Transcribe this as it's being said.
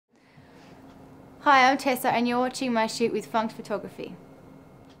Hi, I'm Tessa and you're watching my shoot with Phunked Photography.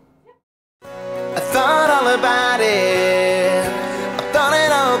 I thought all about it, I thought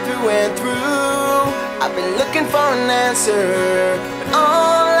it all through and through. I've been looking for an answer, but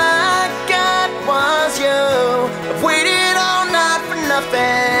all I got was you. I've waited all night for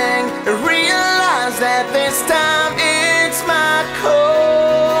nothing, and realized that this time it's my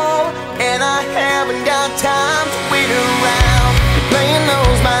call. And I haven't got time to wait around. You're playing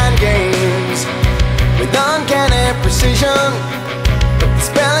those mind games with uncanny precision, but the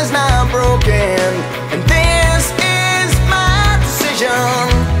spell is now broken, and this is my decision.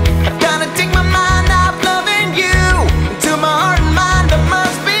 I've gotta take my mind off loving you until my heart and mind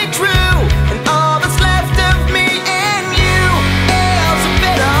must be true, and all that's left of me and you is a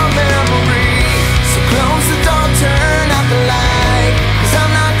better memory. So close the door, turn out the light, 'cause I'm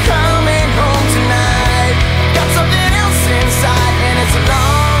not coming home tonight. I've got something else inside, and it's a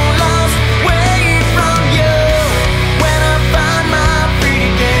long lost way from you. When I find my feet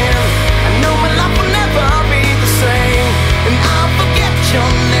again, I know my life will never be the same, and I'll forget your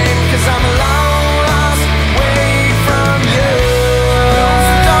name, 'cause I'm a long lost way from you. Close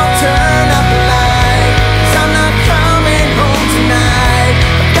the door, turn out the light, 'cause I'm not coming home tonight.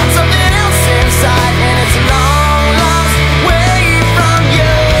 I've got something else inside, and it's a long lost way from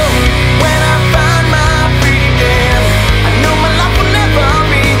you. When I find my feet again, I know my life will never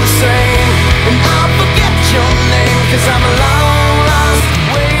be the same, and I'll forget your name, 'cause I'm a long lost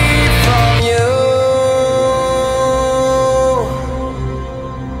way from you.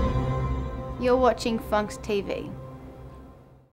 You're watching Phunked TV.